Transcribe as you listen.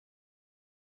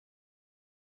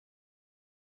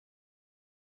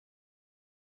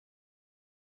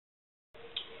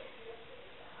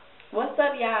What's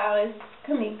up, y'all? It's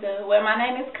Kimika. Well, my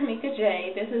name is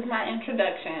kimikaj. This is my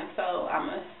introduction, so I'm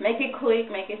going to make it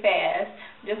quick, make it fast.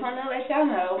 Just want to let y'all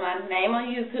know my name on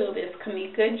YouTube is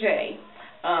kimikaj.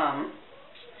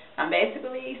 I'm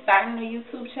basically starting a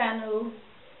YouTube channel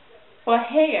for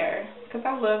hair because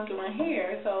I love doing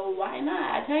hair, so why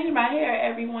not? I change my hair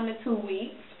every 1 to 2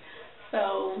 weeks,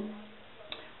 so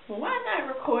why not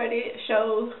record it,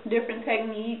 show different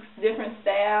techniques, different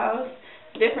styles,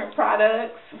 different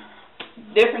products,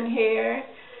 different hair.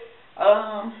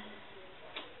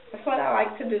 That's what I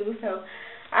like to do, so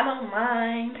I don't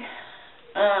mind.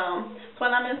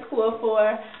 What I'm in school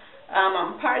for, I'm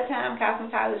a part-time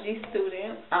cosmetology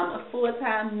student. I'm a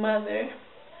full-time mother.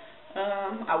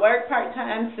 I work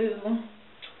part-time too.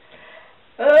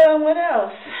 What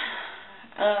else?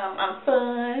 I'm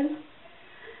fun.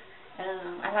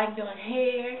 I like doing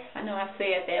hair. I know I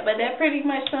said that, but that pretty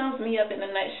much sums me up in a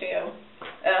nutshell.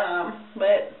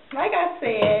 But like I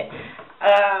said,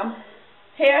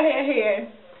 hair.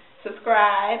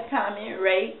 Subscribe, comment,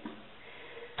 rate,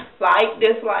 like,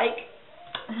 dislike.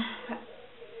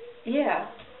 Yeah.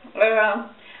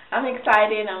 I'm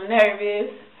excited. I'm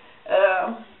nervous.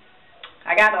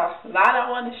 I got a lot I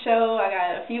want to show. I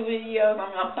got a few videos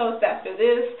I'm going to post after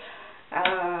this.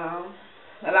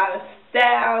 A lot of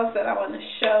styles that I want to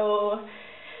show.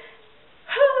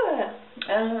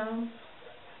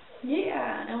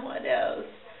 Yeah, and what else?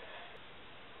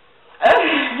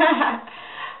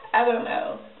 I don't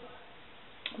know.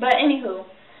 But anywho,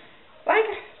 like,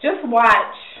 just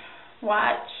watch.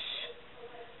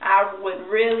 I would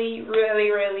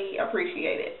really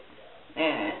appreciate it.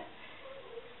 And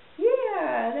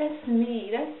yeah, that's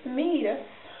me.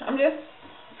 I'm just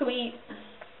sweet,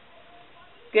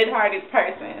 good-hearted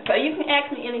person. So you can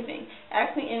ask me anything.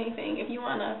 If you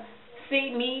want to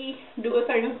see me do a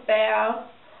certain style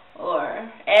or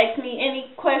ask me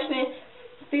any question,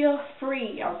 feel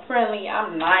free. I'm friendly.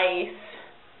 I'm nice.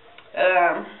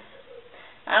 I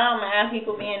don't mind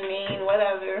people being mean,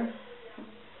 whatever.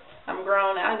 I'm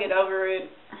grown. I'll get over it.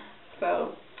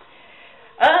 So,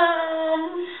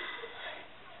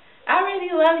 I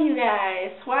really love you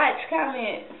guys. Watch,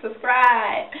 comment,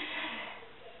 subscribe.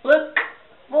 Look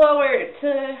forward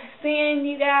to seeing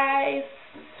you guys.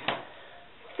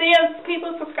 Seeing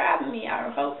people subscribe to me. I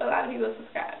hope a lot of people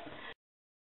subscribe.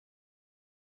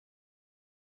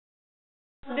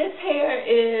 This hair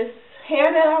is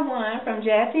hair that I won from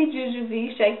Jassy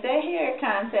Jujubee Shake That Hair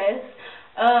contest.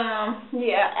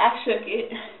 Yeah, I shook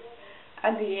it.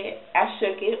 I did. I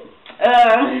shook it.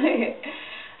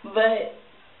 But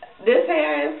this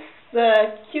hair is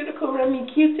the Cuticle Remy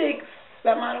Qutix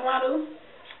model.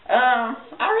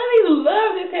 I really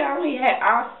love this hair. I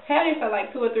had it for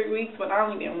like 2 or 3 weeks, but I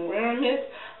only been wearing this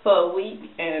for a week,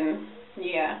 and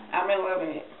yeah, I've been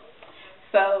loving it.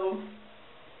 So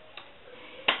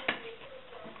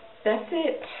that's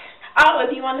it. Oh,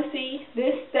 if you want to see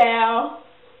this style,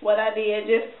 what I did,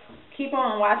 just keep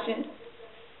on watching,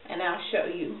 and I'll show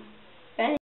you.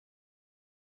 Thanks.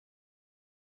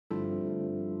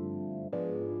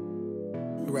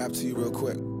 Let me rap to you real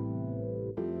quick.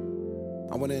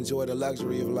 I want to enjoy the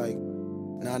luxury of, like,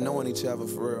 not knowing each other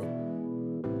for real.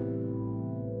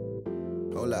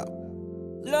 Hold up.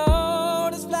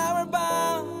 Lotus flower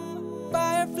bound,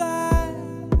 firefly.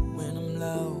 When I'm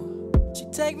low, she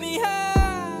take me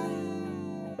high.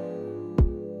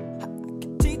 I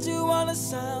can teach you all the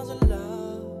sounds of love.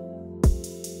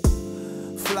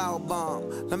 Flower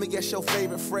bomb, let me guess your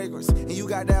favorite fragrance, and you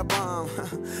got that bomb.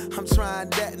 I'm trying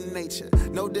to detonate you,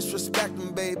 no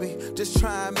disrespecting, baby, just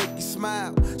try and make you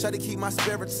smile. Try to keep my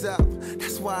spirits up,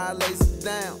 that's why I lace it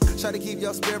down. Try to keep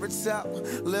your spirits up,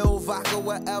 Lil vodka,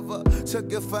 whatever. Took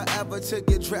it forever to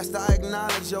get dressed, I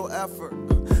acknowledge your effort,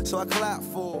 so I clap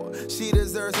for her. She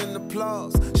deserves an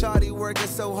applause. Shawty working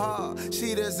so hard,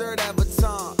 she deserves that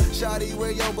baton. Shawty,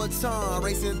 wear your baton,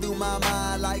 racing through my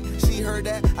mind like she heard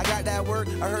that. I got that work,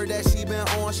 I heard that she been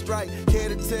on strike. Care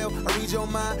to tell, I read your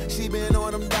mind, she been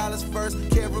on them dollars first.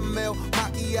 Caramel,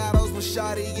 macchiatos when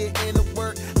Shawty get into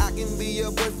work. I can be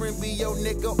your boyfriend, be your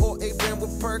nigga, or a friend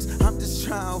with perks. I'm just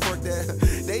trying to work that,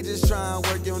 they just trying to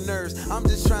work your nerves. I'm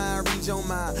just trying to read your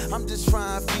mind, I'm just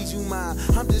trying to feed you mine.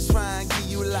 I'm just trying to give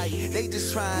you light, they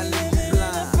just trying to leave you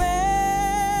blind.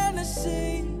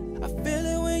 Fantasy, I feel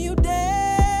it when you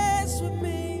dance with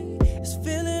me. It's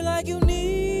feeling like you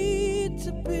need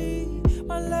to be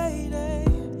my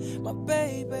lady, my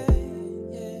baby,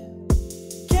 yeah.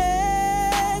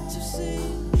 Can't you see,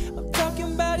 I'm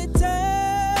talking about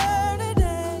eternity.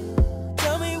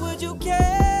 Tell me, would you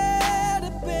care to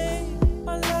be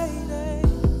my lady,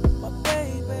 my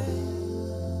baby?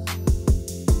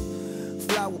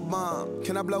 power bomb.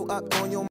 Can I blow up on your